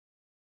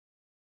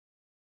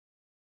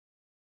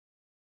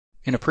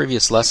In a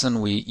previous lesson,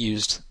 we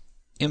used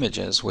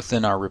images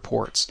within our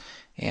reports,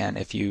 and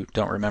if you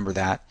don't remember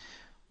that,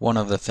 one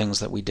of the things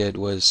that we did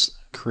was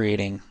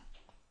creating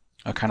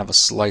a kind of a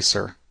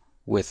slicer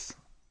with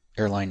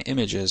airline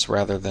images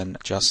rather than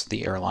just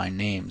the airline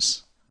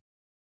names.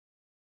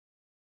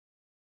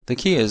 The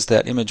key is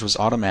that image was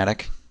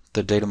automatic.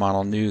 The data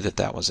model knew that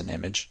that was an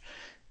image,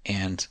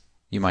 and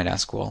you might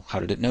ask, well, how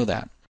did it know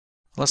that?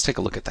 Let's take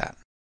a look at that.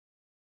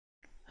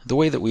 The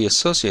way that we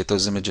associate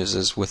those images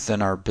is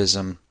within our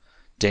BISM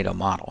data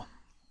model.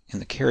 In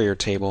the carrier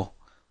table,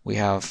 we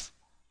have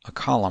a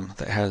column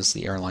that has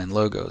the airline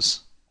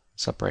logos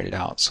separated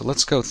out. So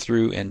let's go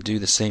through and do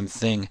the same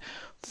thing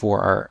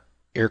for our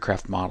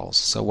aircraft models.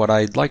 So what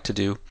I'd like to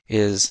do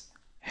is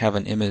have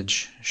an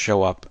image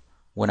show up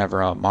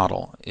whenever a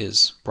model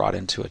is brought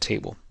into a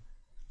table,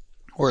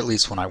 or at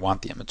least when I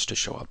want the image to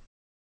show up.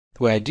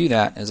 The way I do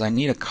that is I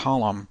need a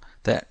column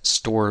that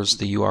stores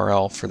the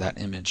URL for that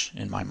image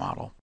in my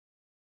model.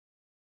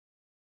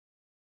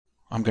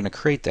 I'm going to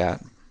create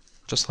that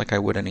just like I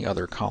would any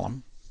other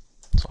column.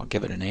 So I'll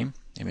give it a name,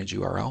 image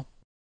URL.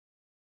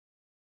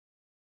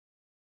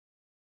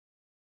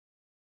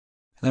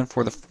 And then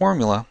for the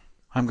formula,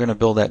 I'm going to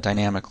build that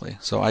dynamically.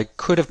 So I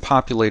could have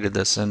populated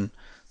this in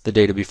the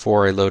data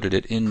before I loaded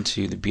it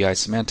into the BI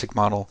semantic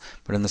model,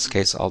 but in this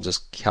case I'll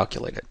just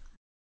calculate it.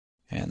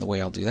 And the way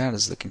I'll do that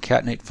is the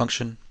concatenate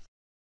function.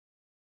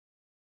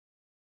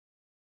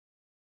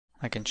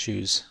 I can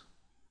choose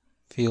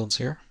fields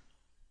here.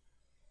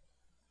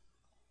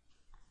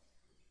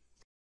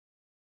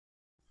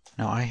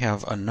 Now I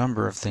have a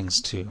number of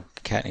things to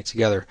concatenate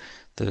together.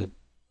 The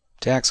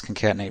DAX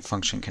concatenate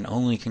function can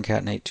only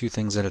concatenate two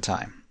things at a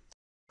time.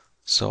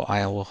 So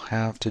I will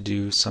have to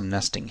do some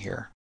nesting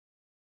here.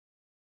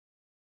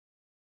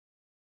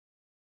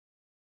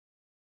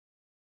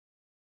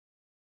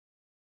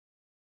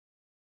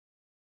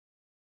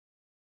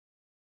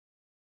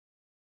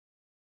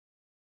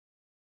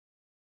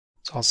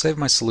 So I'll save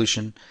my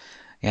solution,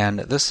 and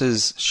this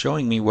is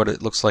showing me what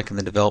it looks like in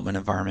the development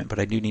environment, but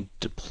I do need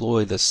to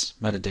deploy this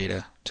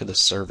metadata to the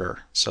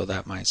server so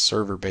that my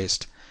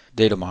server-based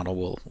data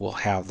model will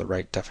have the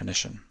right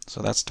definition.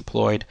 So that's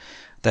deployed.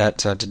 That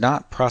did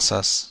not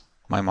process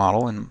my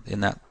model, and in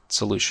that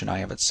solution I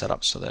have it set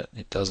up so that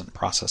it doesn't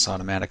process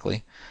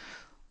automatically.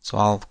 So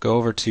I'll go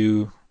over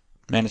to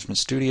Management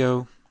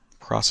Studio,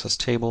 Process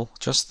Table,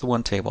 just the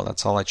one table,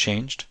 that's all I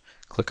changed.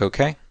 Click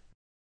OK.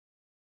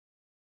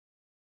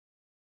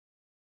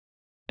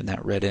 And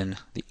that read in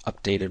the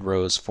updated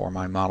rows for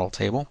my model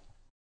table.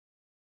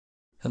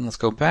 Then let's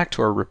go back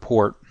to our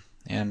report,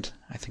 and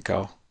I think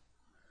I'll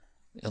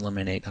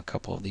eliminate a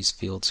couple of these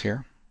fields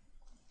here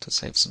to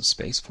save some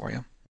space for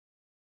you.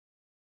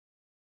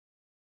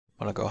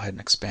 But I'll go ahead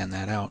and expand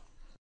that out.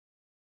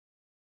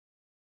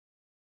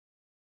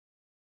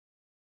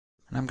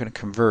 And I'm going to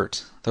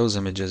convert those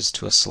images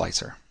to a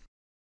slicer.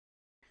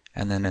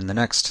 And then in the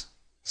next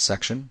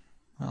section,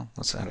 well,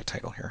 let's add a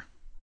title here.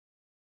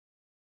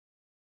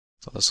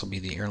 So this will be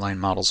the airline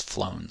models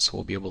flown. So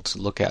we'll be able to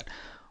look at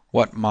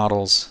what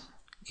models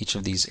each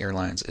of these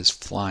airlines is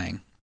flying.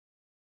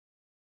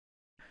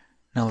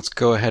 Now let's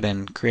go ahead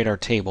and create our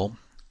table.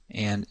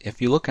 And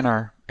if you look in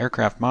our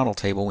aircraft model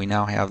table, we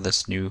now have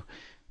this new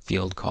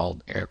field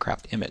called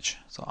aircraft image.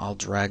 So I'll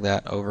drag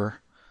that over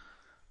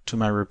to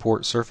my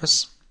report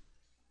surface.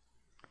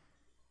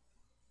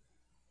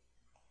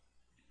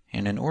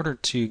 And in order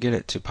to get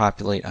it to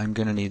populate, I'm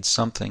going to need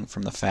something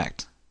from the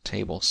fact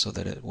table so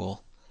that it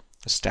will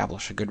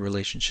establish a good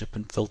relationship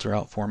and filter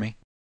out for me.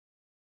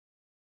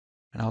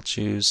 And I'll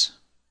choose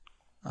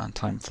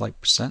on-time flight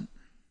percent.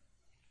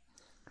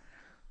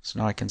 So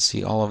now I can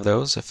see all of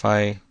those. If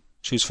I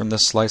choose from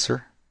this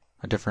slicer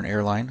a different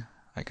airline,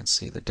 I can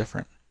see the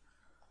different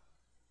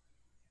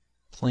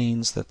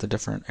planes that the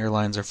different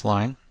airlines are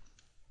flying.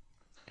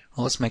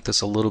 Well, let's make this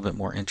a little bit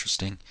more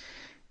interesting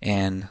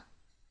and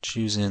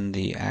choose in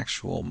the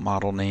actual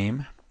model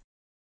name.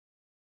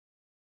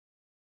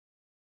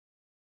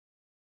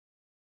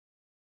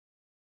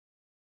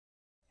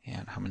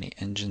 And how many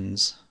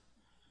engines,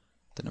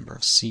 the number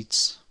of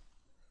seats,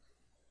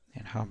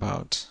 and how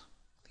about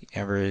the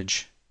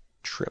average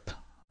trip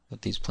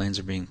that these planes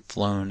are being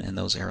flown in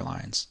those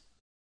airlines.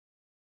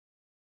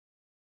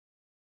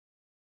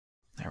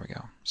 There we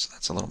go. So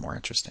that's a little more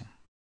interesting.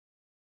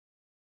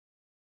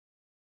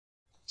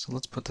 So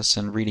let's put this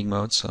in reading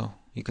mode so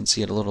you can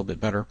see it a little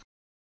bit better.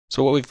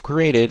 So what we've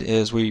created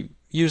is we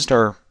used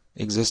our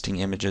existing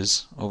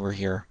images over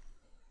here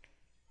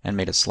and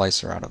made a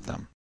slicer out of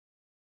them.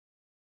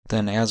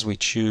 Then as we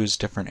choose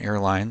different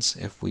airlines,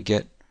 if we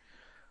get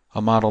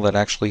a model that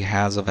actually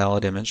has a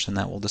valid image, then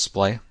that will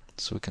display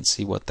so we can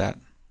see what that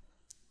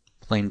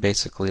plane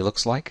basically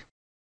looks like.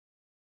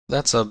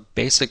 That's a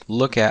basic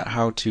look at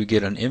how to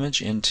get an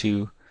image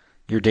into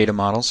your data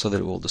model so that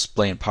it will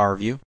display in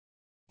PowerView.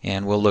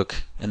 And we'll look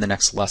in the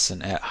next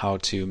lesson at how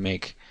to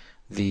make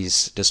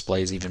these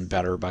displays even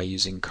better by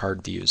using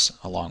card views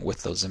along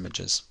with those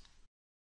images.